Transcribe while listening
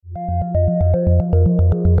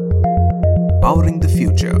Powering the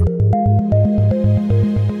Future.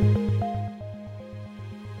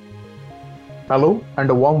 Hello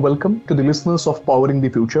and a warm welcome to the listeners of Powering the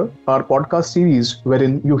Future, our podcast series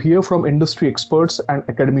wherein you hear from industry experts and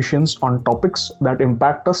academicians on topics that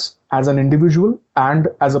impact us as an individual and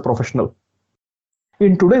as a professional.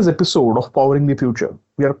 In today's episode of Powering the Future,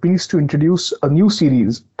 we are pleased to introduce a new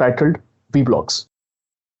series titled vBlogs.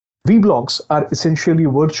 vBlogs are essentially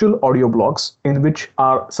virtual audio blogs in which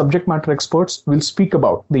our subject matter experts will speak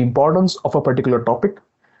about the importance of a particular topic,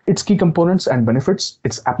 its key components and benefits,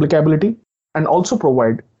 its applicability, and also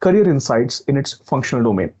provide career insights in its functional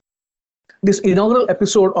domain. This inaugural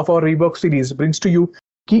episode of our vBlog series brings to you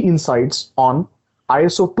key insights on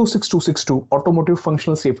ISO 26262 Automotive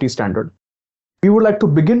Functional Safety Standard. We would like to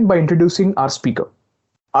begin by introducing our speaker.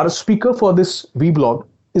 Our speaker for this vBlog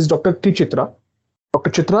is Dr. T. Chitra. Dr.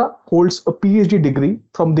 Chitra holds a PhD degree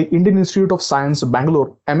from the Indian Institute of Science,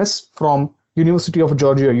 Bangalore, MS from University of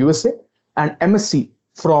Georgia, USA, and MSc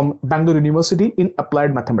from Bangalore University in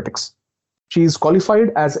Applied Mathematics. She is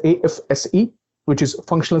qualified as AFSE, which is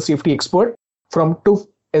Functional Safety Expert from TÜV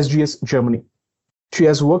SGS, Germany. She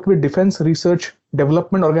has worked with Defense Research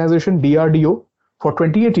Development Organization, DRDO, for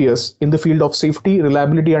 28 years in the field of safety,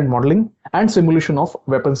 reliability, and modeling and simulation of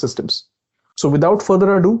weapon systems. So without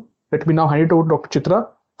further ado, let me now hand it over to Dr. Chitra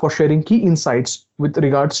for sharing key insights with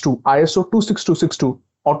regards to ISO 26262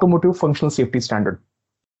 Automotive Functional Safety Standard.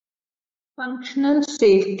 Functional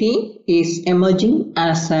safety is emerging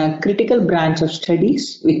as a critical branch of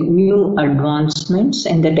studies with new advancements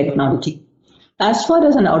in the technology. As far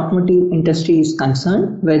as an automotive industry is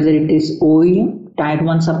concerned, whether it is OEM, Tier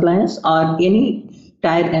 1 suppliers or any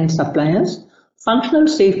Tier N suppliers, functional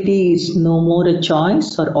safety is no more a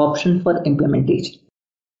choice or option for implementation.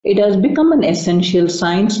 It has become an essential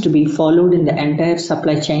science to be followed in the entire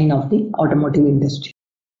supply chain of the automotive industry.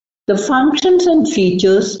 The functions and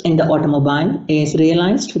features in the automobile is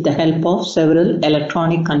realized with the help of several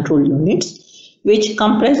electronic control units, which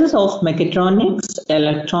comprises of mechatronics,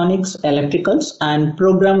 electronics, electricals, and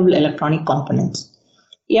programmable electronic components.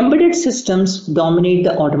 Embedded systems dominate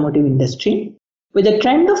the automotive industry, with a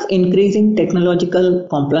trend of increasing technological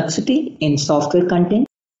complexity in software content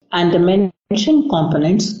and the mentioned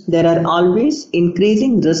components. There are always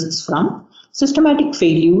increasing risks from systematic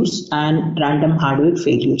failures and random hardware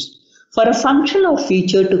failures. For a function or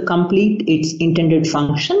feature to complete its intended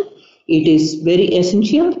function, it is very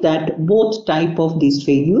essential that both type of these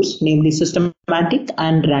failures, namely systematic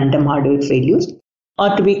and random hardware failures,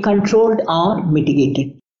 are to be controlled or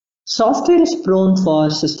mitigated. Software is prone for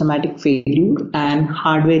systematic failure and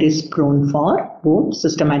hardware is prone for both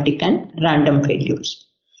systematic and random failures.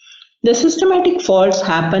 The systematic faults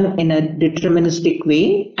happen in a deterministic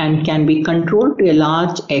way and can be controlled to a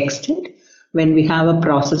large extent when we have a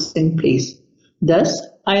process in place. Thus,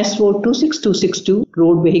 ISO 26262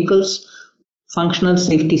 Road Vehicles Functional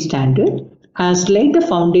Safety Standard has laid the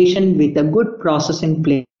foundation with a good process in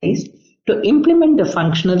place to implement the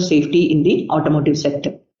functional safety in the automotive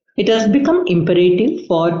sector. It has become imperative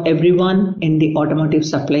for everyone in the automotive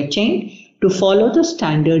supply chain to follow the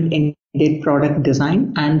standard in their product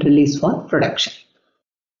design and release for production.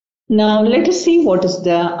 Now let us see what is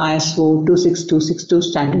the ISO 26262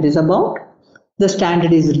 standard is about. The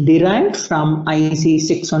standard is derived from IEC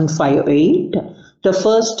 6158, the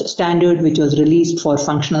first standard which was released for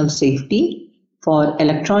functional safety for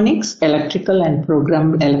electronics, electrical and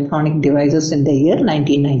programmed electronic devices in the year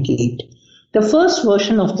 1998. The first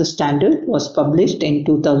version of the standard was published in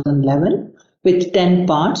 2011 with 10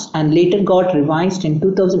 parts and later got revised in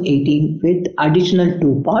 2018 with additional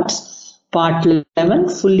 2 parts. Part 11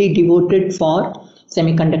 fully devoted for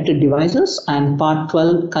semiconductor devices and part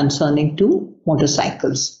 12 concerning to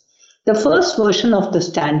motorcycles. The first version of the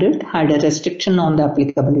standard had a restriction on the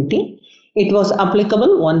applicability. It was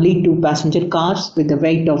applicable only to passenger cars with a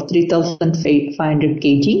weight of 3,500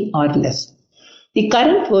 kg or less. The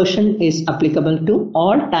current version is applicable to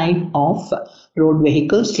all types of road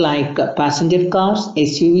vehicles like passenger cars,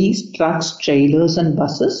 SUVs, trucks, trailers and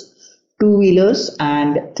buses, two-wheelers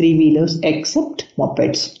and three-wheelers except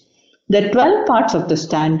mopeds. The 12 parts of the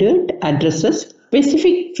standard addresses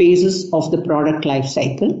specific phases of the product life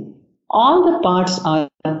cycle. All the parts are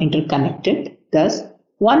interconnected. Thus,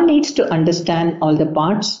 one needs to understand all the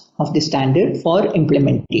parts of the standard for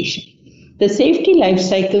implementation. The safety life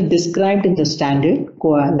cycle described in the standard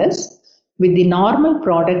coalesce with the normal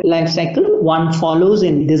product life cycle one follows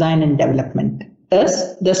in design and development.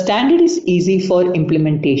 Thus, the standard is easy for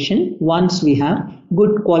implementation once we have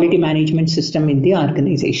good quality management system in the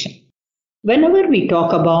organization. Whenever we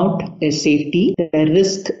talk about safety, the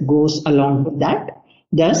risk goes along with that.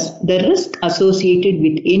 Thus, the risk associated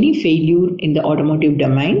with any failure in the automotive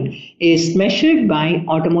domain is measured by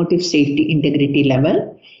automotive safety integrity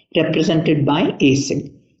level, represented by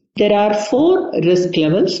ASIL. There are four risk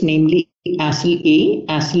levels, namely ASIL A,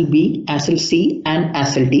 ASIL B, ASIL C, and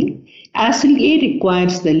ASIL D. ASIL A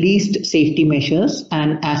requires the least safety measures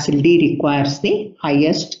and ASIL D requires the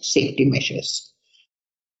highest safety measures.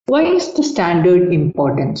 Why is the standard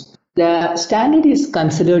important? The standard is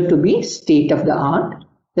considered to be state of the art.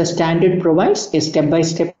 The standard provides a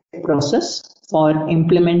step-by-step process for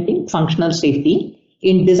implementing functional safety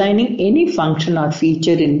in designing any function or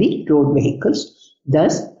feature in the road vehicles.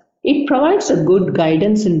 Thus, it provides a good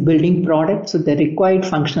guidance in building products with the required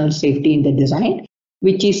functional safety in the design,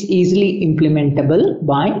 which is easily implementable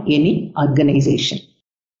by any organization.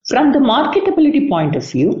 From the marketability point of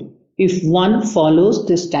view, if one follows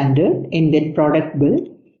this standard in their product build,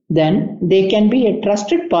 then they can be a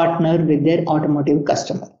trusted partner with their automotive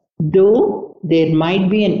customer. Though there might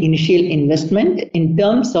be an initial investment in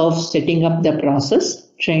terms of setting up the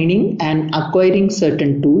process, training, and acquiring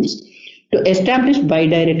certain tools to establish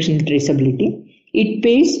bidirectional traceability, it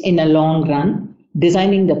pays in a long run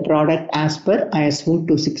designing the product as per ISO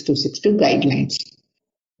 26262 guidelines.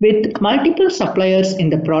 With multiple suppliers in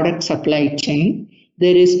the product supply chain,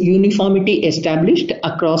 there is uniformity established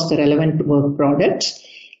across the relevant work products.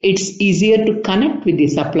 It's easier to connect with the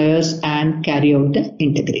suppliers and carry out the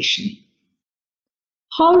integration.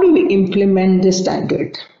 How do we implement the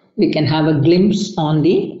standard? We can have a glimpse on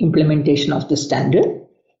the implementation of the standard.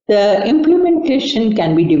 The implementation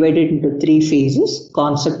can be divided into three phases: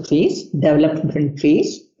 concept phase, development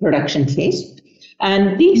phase, production phase.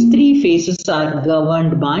 And these three phases are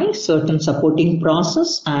governed by certain supporting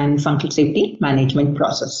process and functional safety management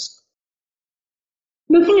process.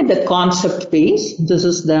 Looking at the concept phase, this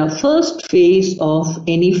is the first phase of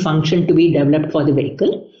any function to be developed for the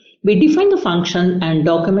vehicle. We define the function and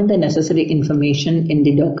document the necessary information in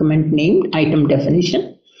the document named item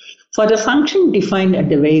definition. For the function defined at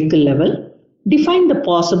the vehicle level, define the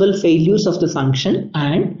possible failures of the function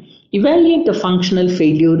and evaluate the functional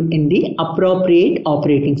failure in the appropriate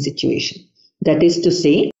operating situation. That is to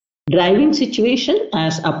say, driving situation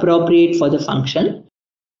as appropriate for the function.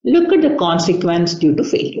 Look at the consequence due to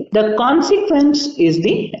failure. The consequence is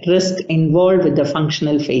the risk involved with the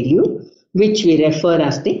functional failure, which we refer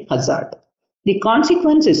as the hazard. The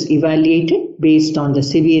consequence is evaluated based on the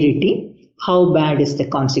severity, how bad is the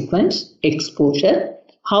consequence, exposure,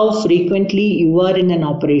 how frequently you are in an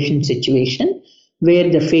operation situation where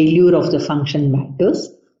the failure of the function matters,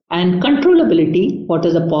 and controllability, what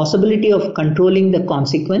is the possibility of controlling the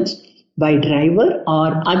consequence by driver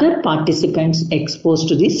or other participants exposed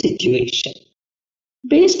to this situation.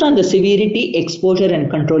 Based on the severity, exposure,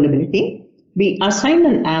 and controllability, we assign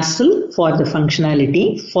an ASIL for the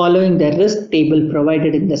functionality following the risk table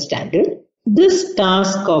provided in the standard. This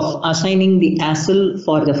task of assigning the ASIL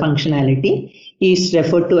for the functionality is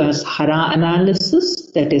referred to as HARA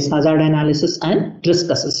analysis, that is hazard analysis and risk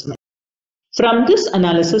assessment. From this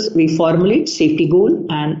analysis, we formulate safety goal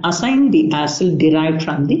and assign the ASIL derived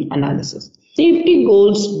from the analysis. Safety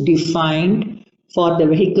goals defined for the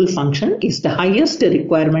vehicle function is the highest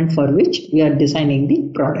requirement for which we are designing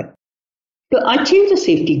the product. To achieve the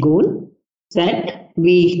safety goal set,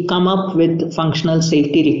 we come up with functional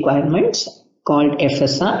safety requirements called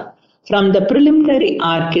FSR from the preliminary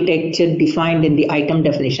architecture defined in the item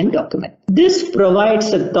definition document. This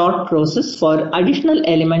provides a thought process for additional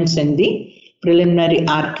elements in the preliminary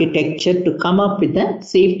architecture to come up with a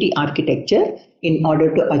safety architecture in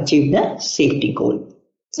order to achieve the safety goal.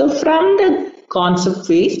 So from the concept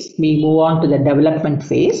phase, we move on to the development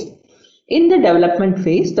phase. In the development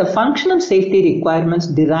phase, the functional safety requirements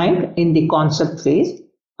derived in the concept phase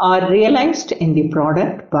are realized in the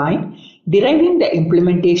product by deriving the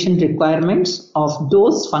implementation requirements of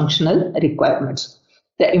those functional requirements.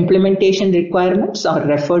 The implementation requirements are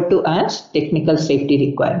referred to as technical safety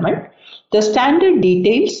requirement. The standard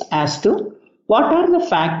details as to what are the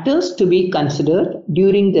factors to be considered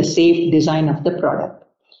during the safe design of the product.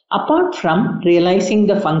 Apart from realizing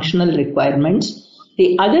the functional requirements,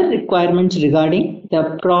 the other requirements regarding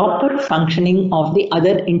the proper functioning of the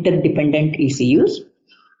other interdependent ECUs,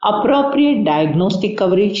 appropriate diagnostic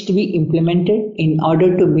coverage to be implemented in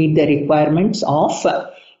order to meet the requirements of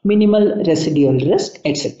minimal residual risk,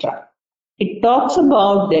 etc. It talks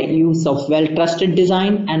about the use of well-trusted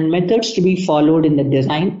design and methods to be followed in the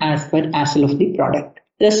design as per ASIL of the product.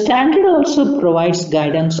 The standard also provides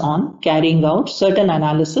guidance on carrying out certain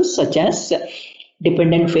analysis such as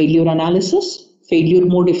dependent failure analysis, failure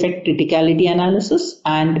mode effect criticality analysis,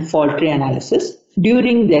 and fault tree analysis.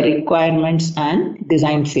 during the requirements and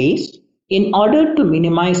design phase in order to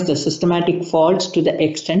minimize the systematic faults to the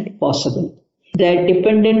extent possible. The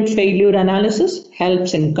dependent failure analysis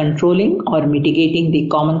helps in controlling or mitigating the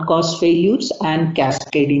common cause failures and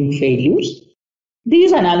cascading failures.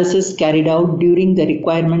 These analyses carried out during the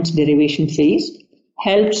requirements derivation phase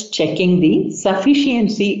helps checking the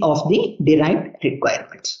sufficiency of the derived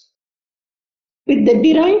requirements. With the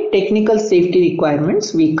derived technical safety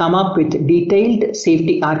requirements, we come up with detailed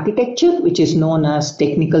safety architecture, which is known as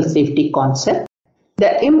technical safety concept.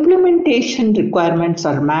 The implementation requirements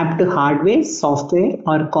are mapped to hardware, software,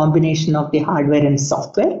 or combination of the hardware and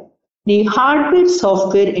software. The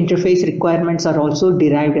hardware-software interface requirements are also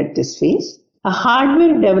derived at this phase. A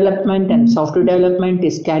hardware development and software development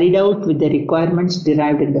is carried out with the requirements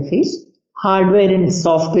derived in the phase. Hardware and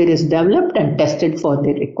software is developed and tested for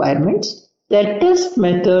the requirements. The test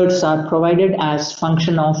methods are provided as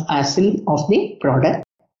function of ASIL of the product.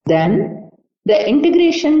 Then the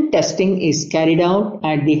integration testing is carried out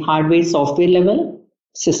at the hardware software level,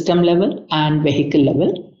 system level, and vehicle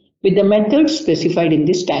level with the methods specified in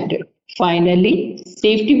the standard. Finally,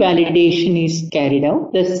 safety validation is carried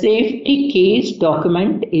out. The safety case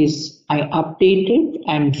document is updated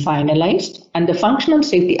and finalized, and the functional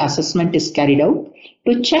safety assessment is carried out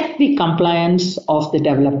to check the compliance of the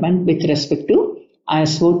development with respect to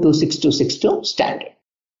ISO 26262 standard.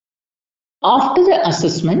 After the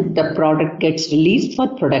assessment, the product gets released for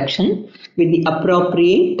production with the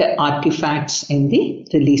appropriate artifacts in the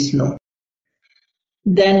release note.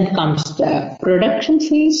 Then comes the production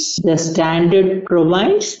phase. The standard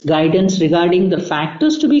provides guidance regarding the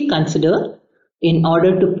factors to be considered in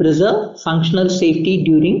order to preserve functional safety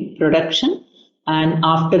during production and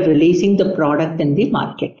after releasing the product in the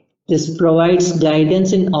market. This provides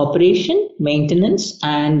guidance in operation, maintenance,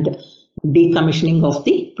 and decommissioning of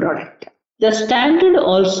the product. The standard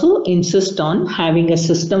also insists on having a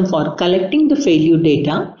system for collecting the failure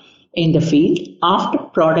data in the field after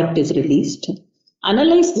product is released,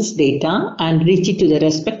 analyze this data and reach it to the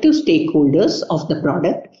respective stakeholders of the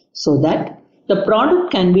product so that the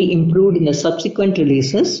product can be improved in the subsequent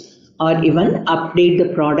releases or even update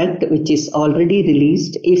the product which is already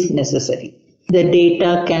released if necessary. The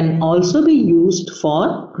data can also be used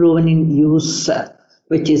for proven in use,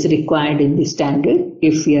 which is required in the standard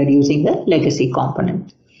if we are using the legacy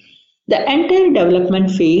component. The entire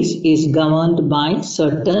development phase is governed by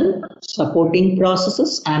certain supporting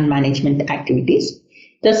processes and management activities.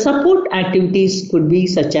 The support activities could be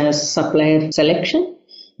such as supplier selection,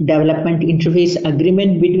 development interface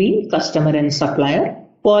agreement between customer and supplier,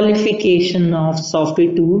 qualification of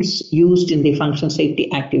software tools used in the functional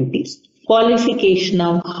safety activities, qualification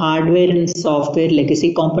of hardware and software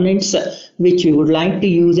legacy components which we would like to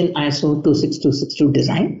use in ISO 26262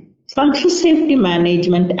 design, functional safety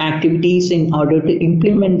management activities in order to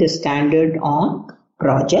implement the standard on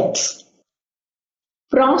projects.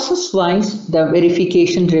 Process-wise, the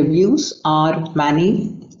verification reviews are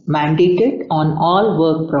mandated on all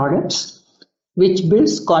work products, which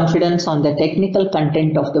builds confidence on the technical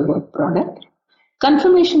content of the work product.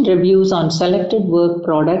 Confirmation reviews on selected work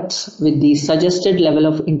products with the suggested level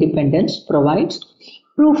of independence provides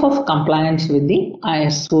proof of compliance with the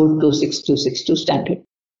ISO 26262 standard.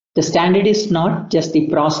 The standard is not just the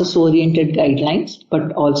process-oriented guidelines,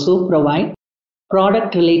 but also provide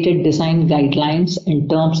product-related design guidelines in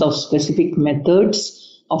terms of specific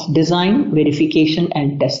methods of design, verification,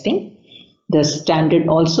 and testing. The standard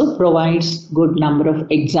also provides good number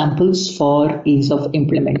of examples for ease of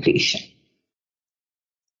implementation.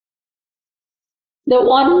 The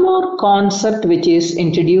one more concept which is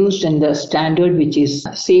introduced in the standard, which is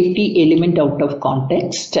safety element out of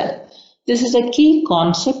context. This is a key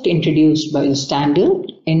concept introduced by the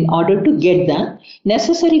standard in order to get the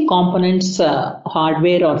necessary components,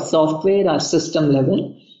 hardware or software or system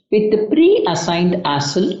level with the pre-assigned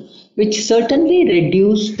ASIL, which certainly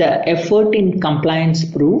reduce the effort in compliance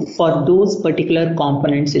proof for those particular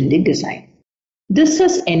components in the design. This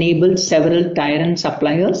has enabled several tier 1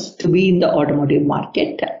 suppliers to be in the automotive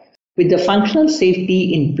market with the functional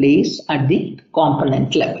safety in place at the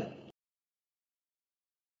component level.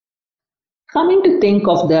 Coming to think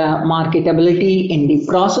of the marketability in the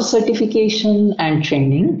process certification and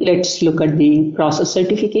training, let's look at the process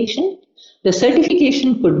certification. The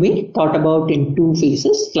certification could be thought about in two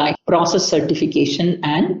phases, like process certification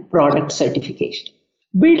and product certification.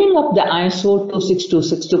 Building up the ISO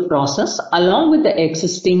 26262 process along with the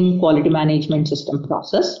existing quality management system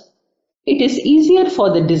process, it is easier for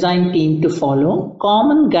the design team to follow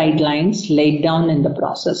common guidelines laid down in the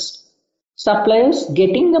process. Suppliers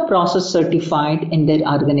getting the process certified in their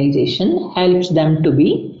organization helps them to be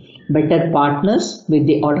better partners with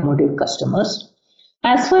the automotive customers.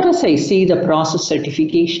 As far as I see the process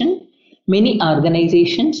certification, many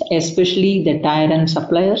organizations, especially the tier 1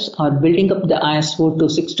 suppliers, are building up the ISO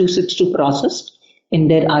 26262 process in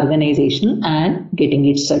their organization and getting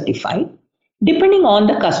it certified. Depending on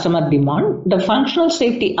the customer demand, the functional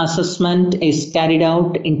safety assessment is carried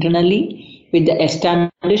out internally with the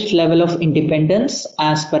established level of independence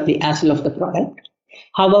as per the ASIL of the product.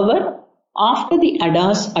 However, after the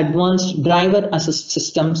ADAS advanced driver assist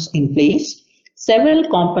systems in place, several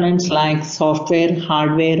components like software,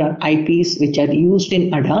 hardware or IPs which are used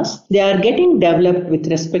in ADAS, they are getting developed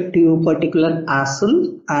with respect to particular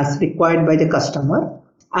ASIL as required by the customer,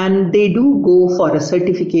 and they do go for a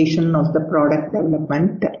certification of the product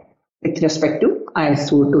development with respect to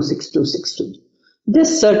ISO 26262.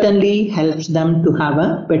 This certainly helps them to have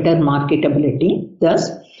a better marketability.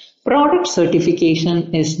 Thus, product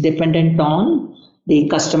certification is dependent on the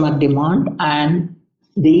customer demand and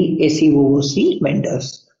the SEOOC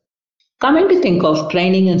vendors. Coming to think of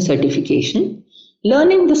training and certification,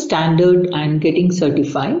 learning the standard and getting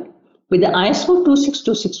certified, with the ISO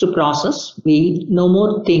 26262 process, we no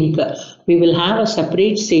more think we will have a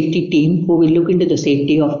separate safety team who will look into the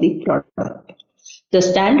safety of the product. The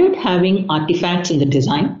standard having artifacts in the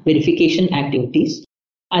design verification activities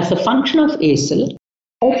as a function of ASIL,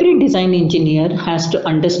 every design engineer has to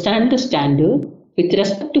understand the standard with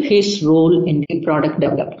respect to his role in the product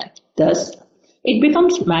development. Thus, it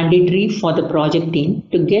becomes mandatory for the project team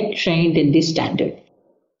to get trained in this standard.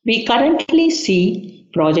 We currently see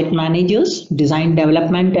project managers, design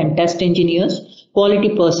development and test engineers,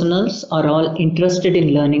 quality personnel are all interested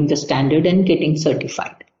in learning the standard and getting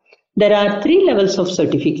certified. There are 3 levels of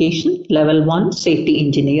certification: level 1 safety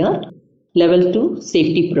engineer, level 2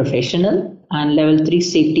 safety professional, and level 3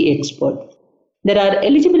 safety expert. There are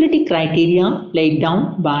eligibility criteria laid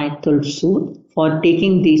down by TÜV for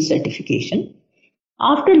taking these certification.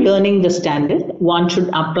 After learning the standard, one should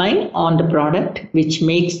apply on the product, which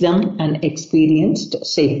makes them an experienced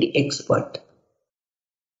safety expert.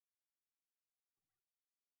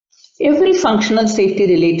 Every functional safety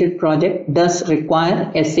related project does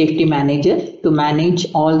require a safety manager to manage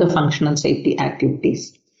all the functional safety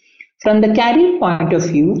activities. From the career point of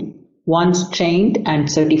view, once trained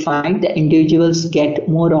and certified, the individuals get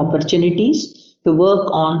more opportunities to work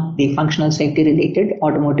on the functional safety related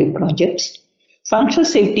automotive projects. Functional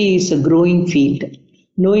safety is a growing field.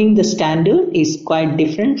 Knowing the standard is quite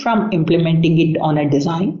different from implementing it on a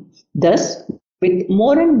design. Thus, with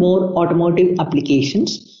more and more automotive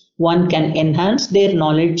applications, one can enhance their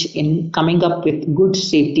knowledge in coming up with good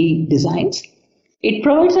safety designs. It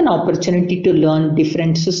provides an opportunity to learn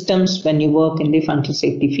different systems when you work in the functional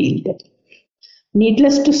safety field.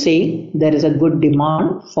 Needless to say, there is a good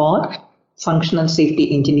demand for functional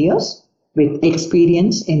safety engineers with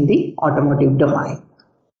experience in the automotive domain.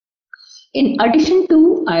 In addition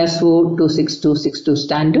to ISO 26262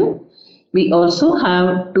 standard, we also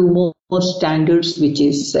have 2 more standards which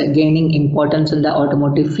is gaining importance in the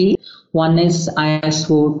automotive field. One is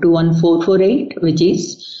ISO 21448, which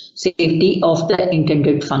is safety of the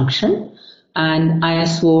intended function, and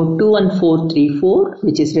ISO 21434,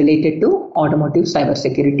 which is related to automotive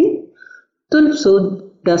cybersecurity. TÜV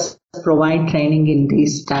does provide training in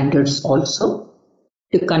these standards also.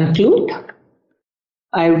 To conclude,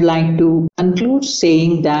 I would like to conclude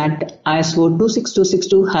saying that ISO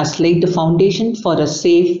 26262 has laid the foundation for a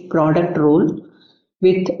safe product role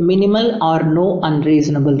with minimal or no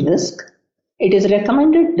unreasonable risk. It is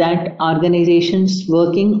recommended that organizations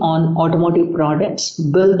working on automotive products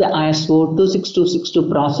build the ISO 26262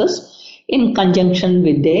 process in conjunction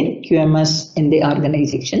with their QMS in the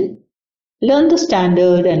organization. Learn the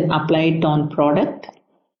standard and apply it on product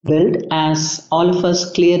build, as all of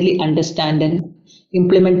us clearly understand, and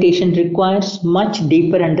implementation requires much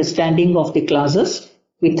deeper understanding of the clauses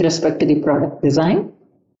with respect to the product design.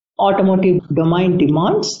 Automotive domain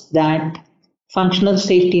demands that functional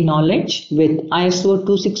safety knowledge with ISO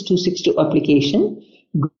 26262 application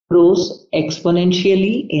grows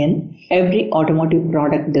exponentially in every automotive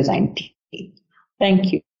product design team.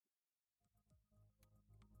 Thank you.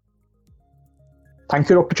 Thank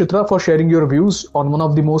you, Dr. Chitra, for sharing your views on one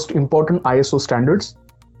of the most important ISO standards.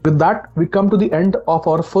 With that, we come to the end of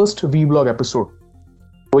our first vlog episode.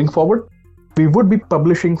 Going forward, we would be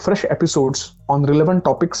publishing fresh episodes on relevant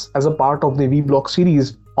topics as a part of the vlog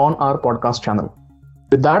series on our podcast channel.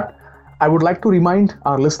 With that, I would like to remind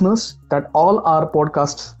our listeners that all our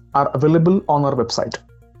podcasts are available on our website.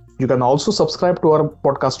 You can also subscribe to our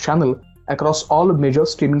podcast channel across all major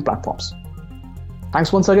streaming platforms.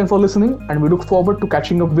 Thanks once again for listening, and we look forward to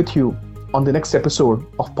catching up with you on the next episode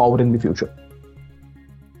of Powering the Future.